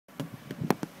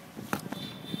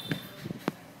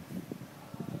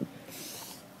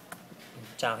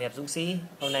Chào Hiệp Dũng Sĩ,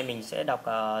 hôm nay mình sẽ đọc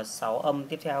 6 âm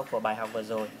tiếp theo của bài học vừa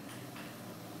rồi.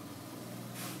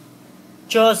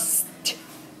 Just,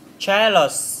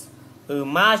 jealous,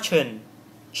 imagine,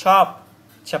 chop,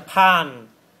 Japan,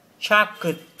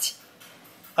 chocolate,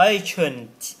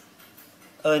 ancient,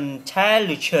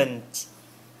 intelligent,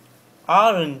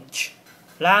 orange,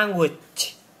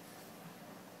 language,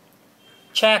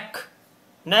 check,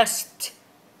 next,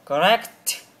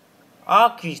 correct,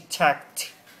 architect.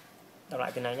 Đọc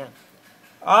lại từ này nha.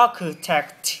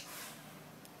 Architect,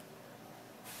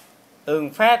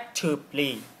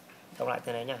 effectively. Đọc lại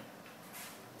từ này nha.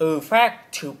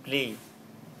 Effectively,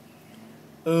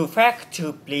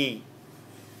 effectively.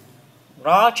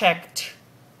 Project,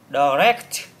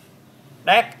 direct,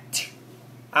 dect,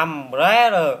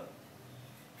 umbrella,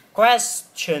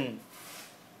 question,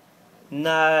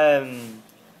 name,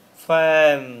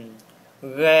 fame,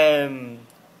 game,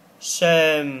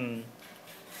 shame,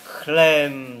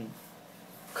 claim,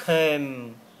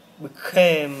 came,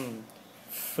 became,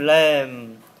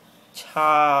 flame,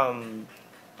 charm,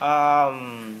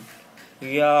 arm,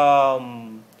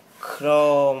 yom,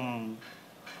 chrome,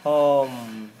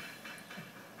 home,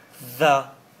 the,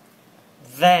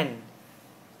 then,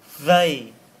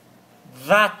 they,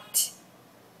 that,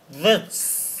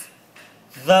 this,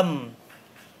 them,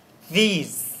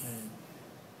 these.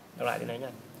 Đọc lại cái này nhá.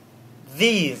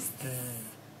 These,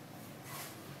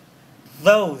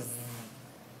 those,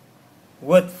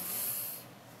 with,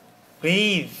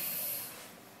 with,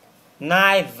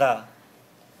 neither,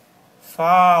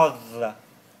 father,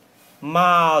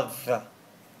 mother,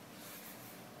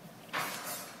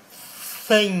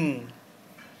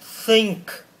 think,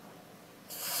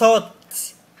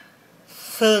 thought,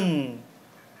 thin,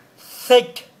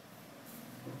 thick,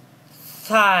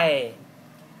 thigh,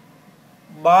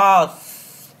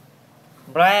 bath,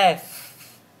 breath,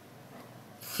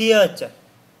 theater,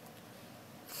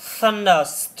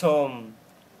 thunderstorm,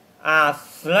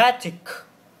 athletic,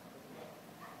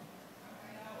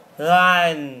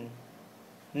 line,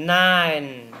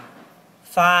 nine,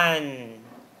 find,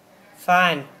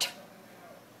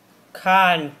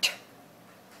 can't,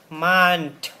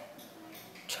 mind,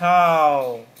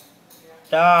 tall,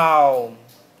 down,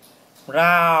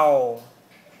 round,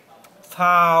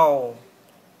 found,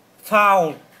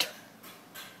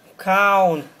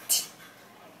 count,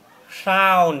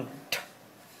 sound.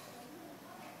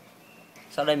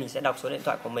 Sau đây mình sẽ đọc số điện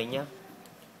thoại của mình nhé.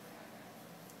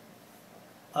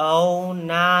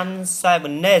 097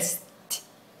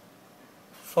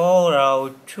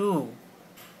 402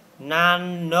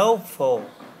 904.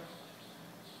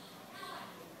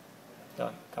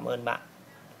 Rồi, cảm ơn bạn.